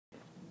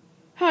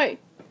Hey,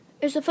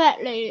 it's the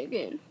fat lady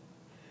again.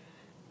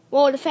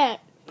 Well, the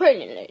fat,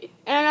 pregnant lady.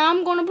 And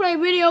I'm gonna play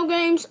video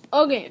games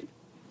again.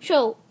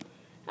 So,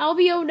 I'll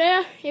be over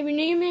there if you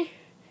need me.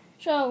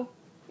 So,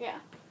 yeah.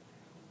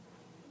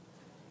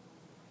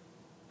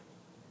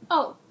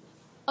 Oh,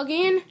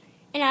 again,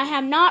 and I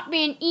have not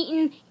been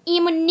eating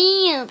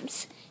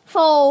M&M's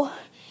for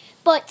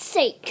butt's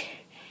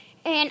sake.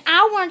 And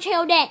I want to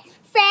tell that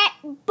fat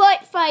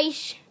butt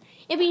face,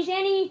 if he's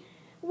any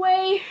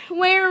way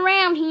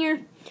around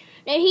here,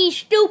 that he's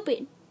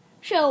stupid.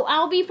 So,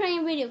 I'll be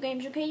playing video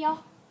games, okay,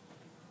 y'all?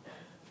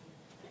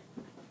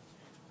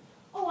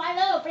 Oh, I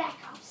love Black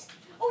Ops.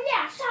 Oh,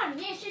 yeah, I saw him.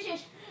 Yes. 3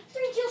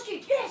 kill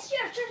streak. Yes.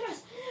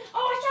 Oh,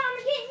 I saw him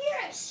again.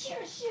 Yes.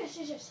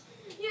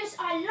 Yes,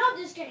 I love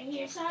this game.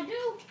 Yes, I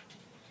do.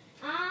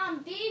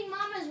 Big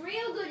Mama's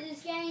real good at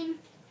this game.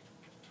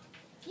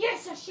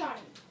 Yes, I shot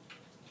him.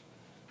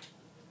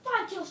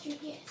 5 kill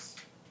streak. Yes.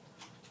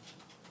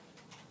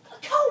 A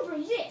Cobra.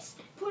 Yes.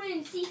 Put it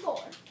in C4.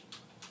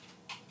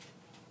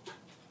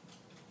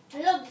 I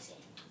love this game.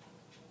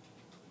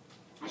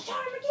 I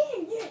shot him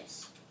again.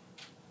 Yes.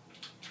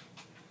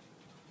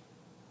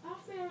 I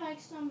feel like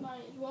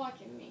somebody's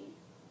watching me.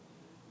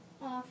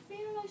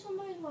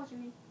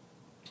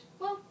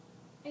 Well,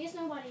 I guess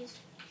nobody is.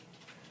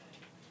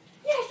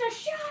 Yes, I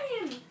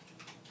shot him!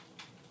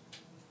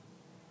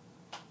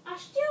 I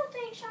still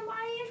think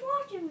somebody is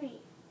watching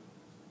me.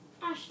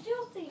 I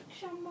still think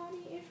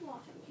somebody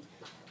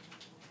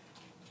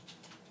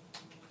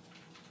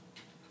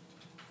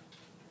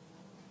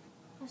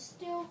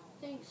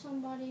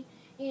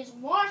is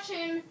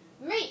watching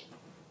me. Is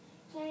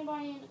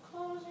anybody in the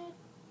closet?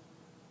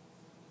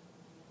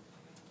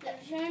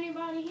 Is there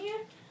anybody here?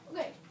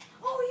 Okay.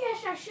 Oh,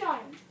 yes, I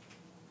shot him.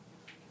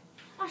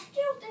 I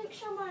still think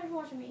somebody's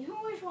watching me.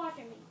 Who is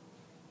watching me?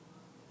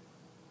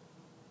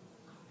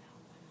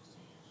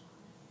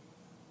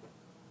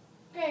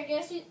 Okay, I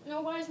guess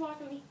nobody's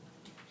watching me.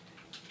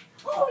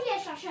 Oh,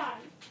 yes, I shot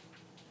him.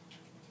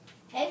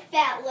 Hey,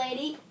 fat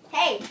lady.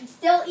 Hey, you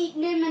still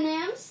eating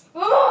M&M's?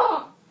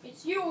 Oh,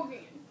 it's you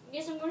again. I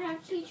guess I'm going to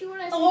have to teach you a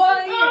lesson.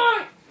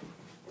 Oh,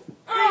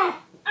 yeah.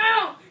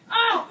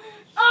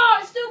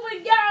 Oh,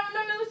 stupid guy on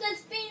the news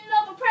that's beating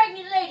up a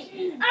pregnant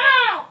lady.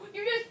 Ow!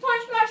 You just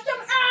punched my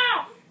stomach.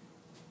 Ow!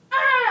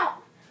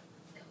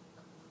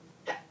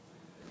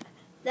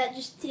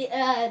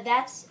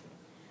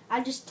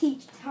 I just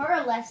teach her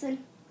a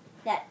lesson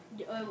that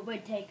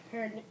would take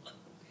her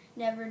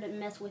never to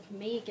mess with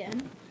me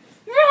again.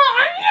 No!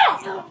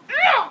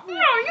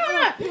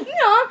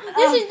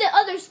 This is the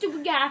other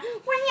stupid guy.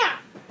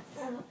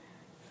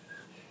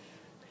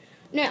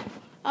 Now,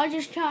 I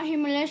just taught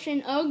him a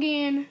lesson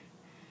again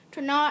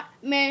to not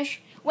mess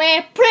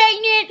with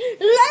pregnant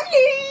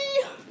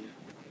lady.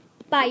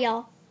 Bye,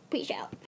 y'all. Peace out.